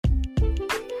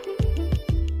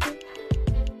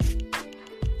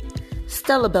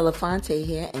Stella Belafonte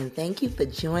here, and thank you for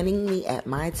joining me at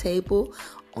my table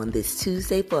on this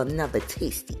Tuesday for another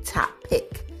tasty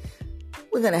topic.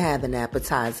 We're going to have an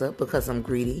appetizer because I'm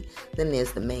greedy. Then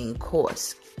there's the main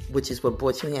course, which is what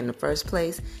brought you here in the first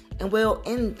place. And we'll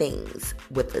end things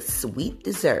with a sweet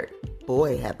dessert.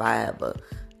 Boy, have I ever.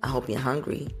 I hope you're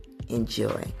hungry.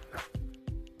 Enjoy.